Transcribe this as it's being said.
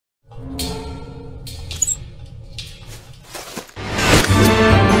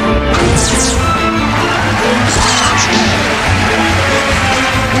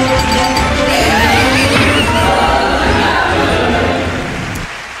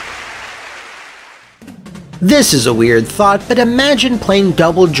This is a weird thought, but imagine playing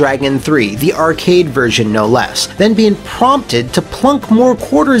Double Dragon 3, the arcade version no less, then being prompted to plunk more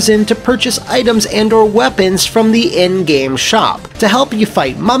quarters in to purchase items and or weapons from the in-game shop to help you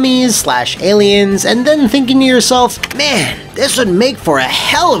fight mummies/aliens, and then thinking to yourself, man, this would make for a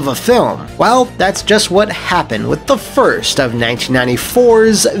hell of a film. Well, that's just what happened with the first of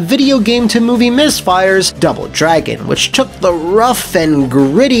 1994's video game to movie misfires, Double Dragon, which took the rough and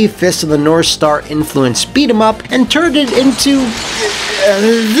gritty Fist of the North Star influenced beat 'em up and turned it into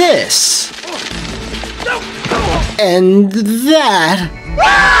this. And that.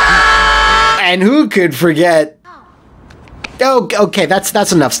 And who could forget? Oh, okay,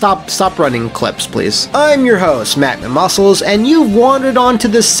 that's enough. Stop running clips, please. I'm your host, McMuscles, and you've wandered onto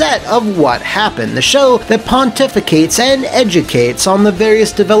the set of What Happened, the show that pontificates and educates on the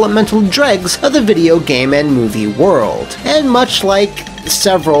various developmental dregs of the video game and movie world. And much like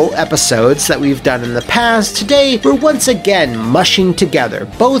several episodes that we've done in the past, today we're once again mushing together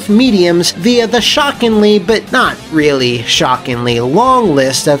both mediums via the shockingly, but not really shockingly, long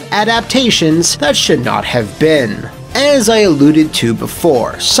list of adaptations that should not have been. As I alluded to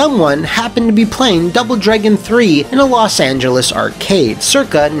before, someone happened to be playing Double Dragon 3 in a Los Angeles arcade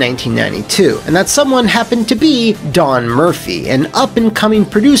circa 1992, and that someone happened to be Don Murphy, an up-and-coming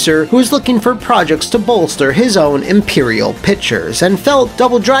producer who was looking for projects to bolster his own Imperial pictures, and felt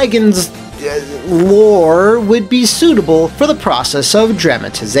Double Dragon's lore would be suitable for the process of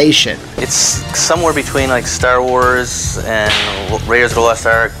dramatization. It's somewhere between like Star Wars and Raiders of the Lost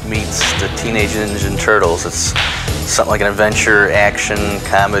Ark meets the Teenage Ninja Turtles. It's something like an adventure, action,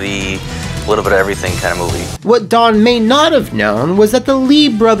 comedy, a little bit of everything kind of movie. What Don may not have known was that the Lee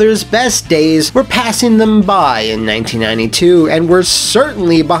brothers' best days were passing them by in 1992 and were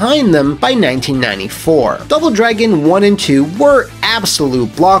certainly behind them by 1994. Double Dragon 1 and 2 were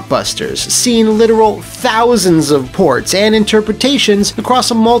absolute blockbusters, seeing literal thousands of ports and interpretations across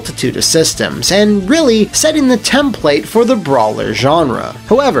a multitude of systems, and really setting the template for the brawler genre.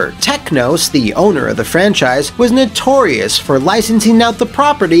 However, Technos, the owner of the franchise, was notorious for licensing out the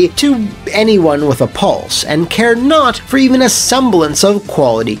property to anyone with a pulse, and cared not for even a semblance of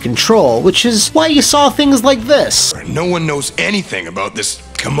quality control, which is why you saw things like this. No one knows anything about this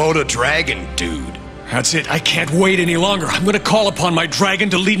Komodo dragon dude. That's it. I can't wait any longer. I'm gonna call upon my dragon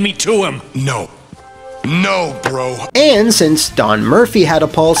to lead me to him. No, bro. And since Don Murphy had a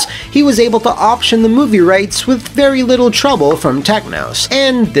pulse, he was able to option the movie rights with very little trouble from Technos.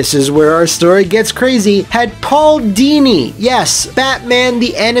 And this is where our story gets crazy. Had Paul Dini, yes, Batman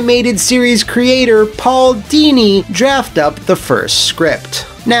the Animated Series creator Paul Dini, draft up the first script.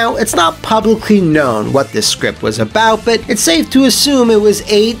 Now, it's not publicly known what this script was about, but it's safe to assume it was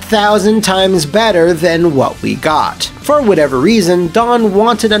 8,000 times better than what we got. For whatever reason, Don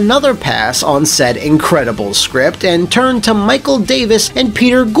wanted another pass on said incredible script and turned to Michael Davis and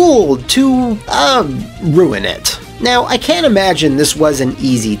Peter Gould to, ruin it. Now, I can't imagine this was an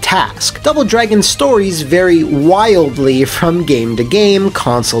easy task. Double Dragon's stories vary wildly from game to game,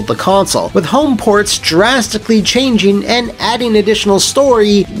 console to console, with home ports drastically changing and adding additional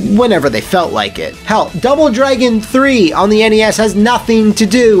story whenever they felt like it. Hell, Double Dragon 3 on the NES has nothing to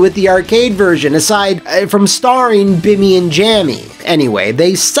do with the arcade version, aside from starring Bimmy and Jammy. Anyway,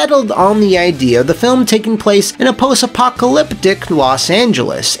 they settled on the idea of the film taking place in a post-apocalyptic Los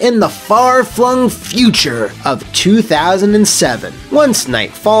Angeles in the far-flung future of 2007. Once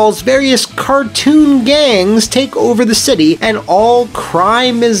night falls, various cartoon gangs take over the city and all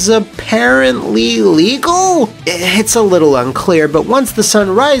crime is apparently legal? It's a little unclear, but once the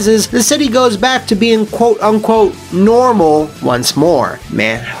sun rises, the city goes back to being quote-unquote normal once more.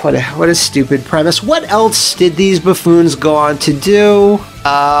 Man, what a stupid premise. What else did these buffoons go on to do?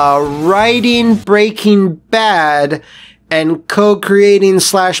 Writing Breaking Bad and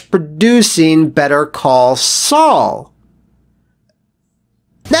co-creating/producing Better Call Saul.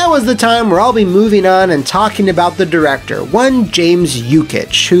 Now is the time where I'll be moving on and talking about the director, one James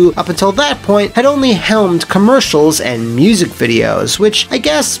Yukich, who up until that point had only helmed commercials and music videos, which I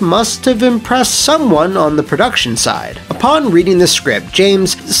guess must have impressed someone on the production side. Upon reading the script,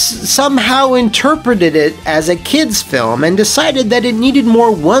 James somehow interpreted it as a kid's film and decided that it needed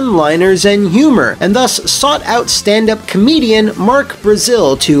more one-liners and humor, and thus sought out stand-up comedian Mark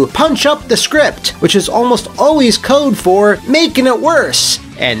Brazil to punch up the script, which is almost always code for making it worse.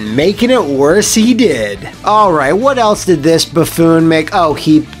 And making it worse he did. Alright, what else did this buffoon make? Oh,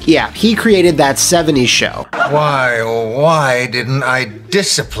 he created that 70s show. Why, oh why didn't I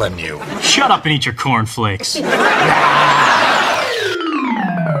discipline you? Shut up and eat your cornflakes.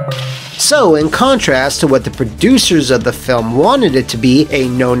 So, in contrast to what the producers of the film wanted it to be, a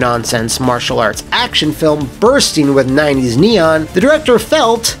no-nonsense martial arts action film bursting with 90s neon, the director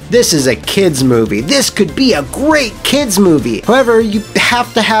felt, this is a kids movie. This could be a great kids movie. However, you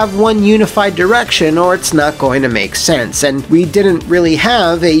have to have one unified direction or it's not going to make sense, and we didn't really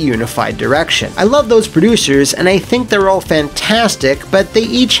have a unified direction. I love those producers and I think they're all fantastic, but they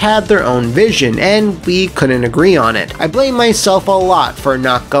each had their own vision and we couldn't agree on it. I blame myself a lot for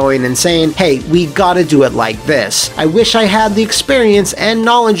not going and saying, hey, we gotta do it like this. I wish I had the experience and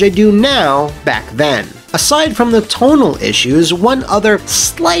knowledge I do now back then. Aside from the tonal issues, one other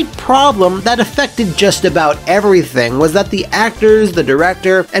slight problem that affected just about everything was that the actors, the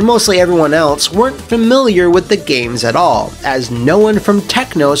director, and mostly everyone else weren't familiar with the games at all, as no one from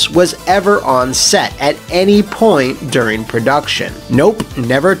Technos was ever on set at any point during production. Nope,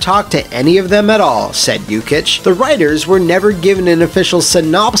 never talked to any of them at all, said Yukich. The writers were never given an official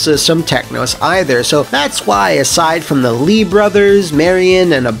synopsis from Technos either, so that's why aside from the Lee brothers,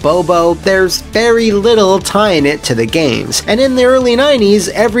 Marion, and Abobo, there's very little tying it to the games. And in the early 90s,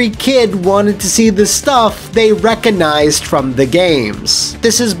 every kid wanted to see the stuff they recognized from the games.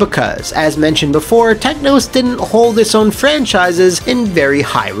 This is because, as mentioned before, Technos didn't hold its own franchises in very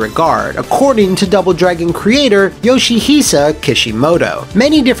high regard, according to Double Dragon creator Yoshihisa Kishimoto.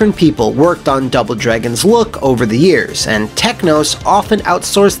 Many different people worked on Double Dragon's look over the years, and Technos often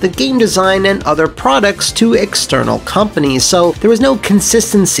outsourced the game design and other products to external companies, so there was no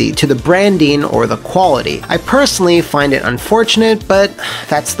consistency to the branding or the quality. I personally find it unfortunate, but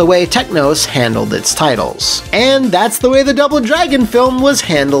that's the way Technos handled its titles. And that's the way the Double Dragon film was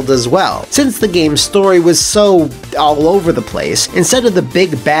handled as well. Since the game's story was so all over the place, instead of the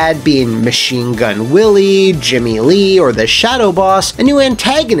big bad being Machine Gun Willie, Jimmy Lee, or the Shadow Boss, a new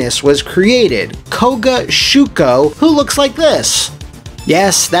antagonist was created, Koga Shuko, who looks like this.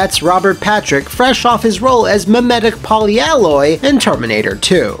 Yes, that's Robert Patrick, fresh off his role as Mimetic Polyalloy in Terminator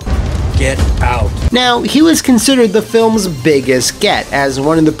 2. Get out. Now, he was considered the film's biggest get, as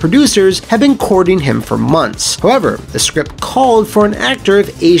one of the producers had been courting him for months. However, the script called for an actor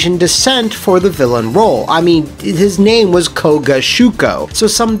of Asian descent for the villain role. I mean, his name was Koga Shuko, so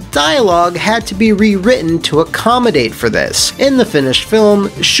some dialogue had to be rewritten to accommodate for this. In the finished film,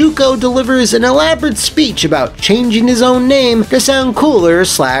 Shuko delivers an elaborate speech about changing his own name to sound cooler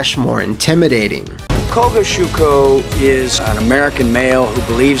 / more intimidating. Koga Shuko is an American male who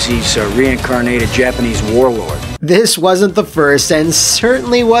believes he's a reincarnated Japanese warlord. This wasn't the first and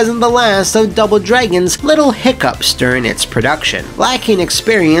certainly wasn't the last of Double Dragon's little hiccups during its production. Lacking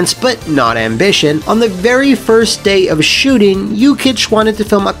experience but not ambition, on the very first day of shooting, Yukich wanted to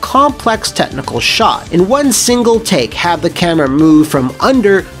film a complex technical shot. In one single take, have the camera move from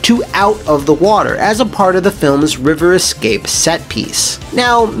under to out of the water as a part of the film's river escape set piece.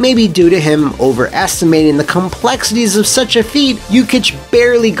 Now, maybe due to him overestimating the complexities of such a feat, Yukich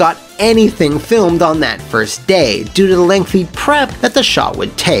barely got anything filmed on that first day due to the lengthy prep that the shot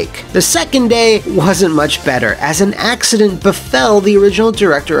would take. The second day wasn't much better, as an accident befell the original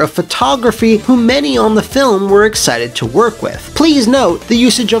director of photography who many on the film were excited to work with. Please note the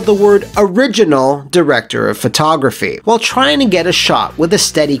usage of the word original director of photography. While trying to get a shot with a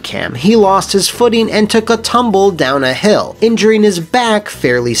Steadicam, he lost his footing and took a tumble down a hill, injuring his back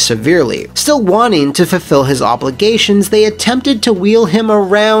fairly severely. Still wanting to fulfill his obligations, they attempted to wheel him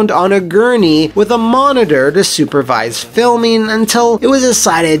around on a gurney with a monitor to supervise filming until it was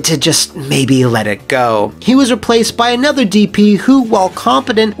decided to just maybe let it go. He was replaced by another DP who, while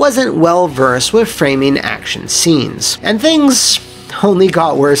competent, wasn't well versed with framing action scenes. And things only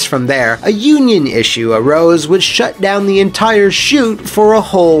got worse from there. A union issue arose which shut down the entire shoot for a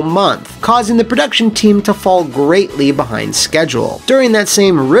whole month, causing the production team to fall greatly behind schedule. During that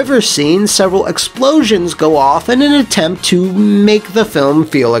same river scene, several explosions go off in an attempt to make the film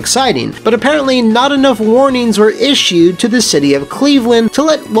feel exciting, but apparently not enough warnings were issued to the city of Cleveland to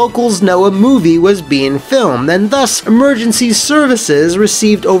let locals know a movie was being filmed, and thus emergency services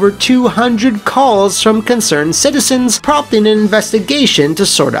received over 200 calls from concerned citizens, prompting an investigation to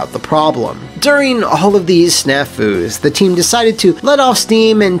sort out the problem. During all of these snafus, the team decided to let off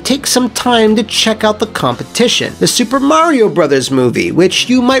steam and take some time to check out the competition, the Super Mario Bros. Movie, which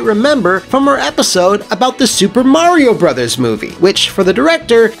you might remember from our episode about the Super Mario Bros. Movie, which for the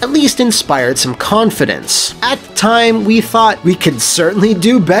director at least inspired some confidence. At the time, we thought we could certainly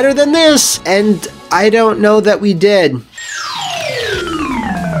do better than this, and I don't know that we did.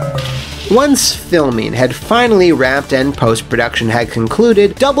 Once filming had finally wrapped and post-production had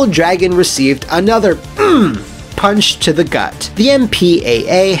concluded, Double Dragon received another punch to the gut. The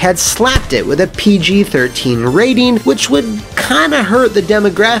MPAA had slapped it with a PG-13 rating, which would kinda hurt the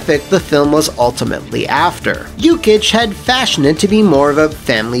demographic the film was ultimately after. Yukich had fashioned it to be more of a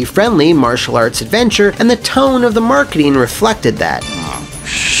family-friendly martial arts adventure, and the tone of the marketing reflected that.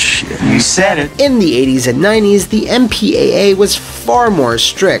 You said it. In the 80s and 90s, the MPAA was far more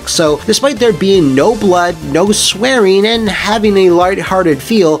strict, so despite there being no blood, no swearing, and having a lighthearted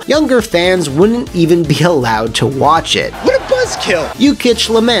feel, younger fans wouldn't even be allowed to watch it. What a buzzkill! Yukich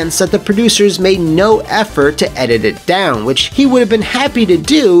laments that the producers made no effort to edit it down, which he would have been happy to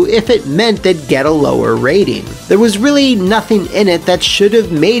do if it meant they'd get a lower rating. There was really nothing in it that should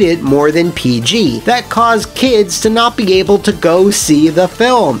have made it more than PG, that caused kids to not be able to go see the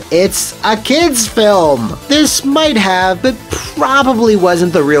film. It's a kids' film! This might have, but probably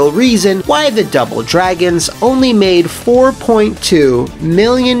wasn't the real reason why the Double Dragons only made $4.2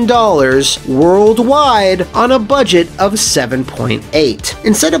 million worldwide on a budget of $7.8.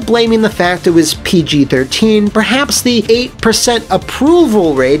 Instead of blaming the fact it was PG-13, perhaps the 8%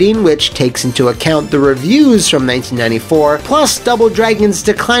 approval rating, which takes into account the reviews from 1994, plus Double Dragon's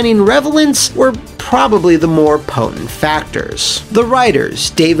declining relevance, were probably the more potent factors. The writers,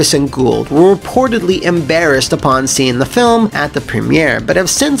 Davis and Gould, were reportedly embarrassed upon seeing the film at the premiere, but have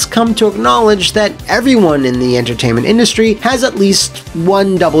since come to acknowledge that everyone in the entertainment industry has at least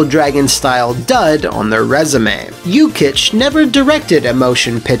one Double Dragon style dud on their resume. Yukich never directed a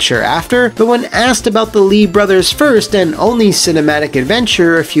motion picture after, but when asked about the Lee brothers' first and only cinematic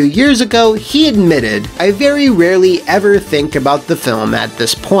adventure a few years ago, he admitted, "I very rarely ever think about the film at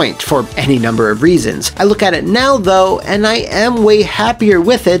this point, for any number of reasons. I look at it now though, and I am way happier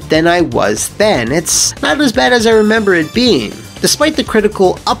with it than I was then. It's not as bad as I remember it being." Despite the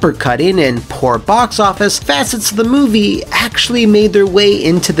critical uppercutting and poor box office, facets of the movie actually made their way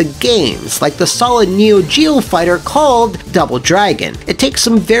into the games, like the solid Neo Geo fighter called Double Dragon. It takes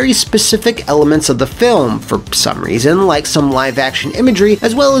some very specific elements of the film, for some reason, like some live-action imagery,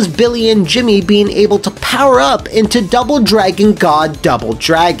 as well as Billy and Jimmy being able to power up into Double Dragon God Double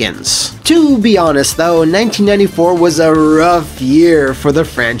Dragons. To be honest though, 1994 was a rough year for the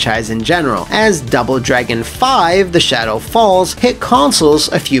franchise in general, as Double Dragon 5: The Shadow Falls hit consoles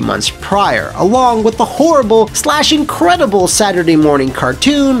a few months prior, along with the horrible/incredible Saturday morning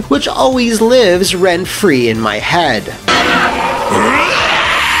cartoon, which always lives rent-free in my head.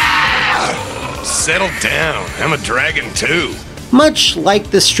 Settle down. I'm a dragon too. Much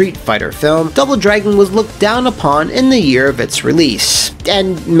like the Street Fighter film, Double Dragon was looked down upon in the year of its release,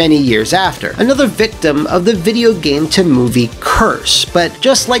 and many years after. Another victim of the video game to movie curse, but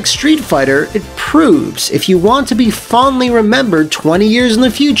just like Street Fighter, it proves if you want to be fondly remembered 20 years in the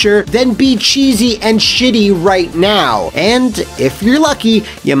future, then be cheesy and shitty right now. And if you're lucky,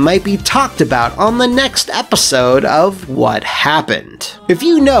 you might be talked about on the next episode of What Happened. If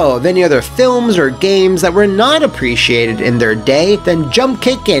you know of any other films or games that were not appreciated in their day, then jump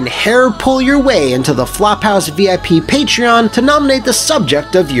kick and hair pull your way into the Flophouse VIP Patreon to nominate the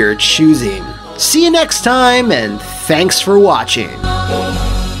subject of your choosing. See you next time, and thanks for watching.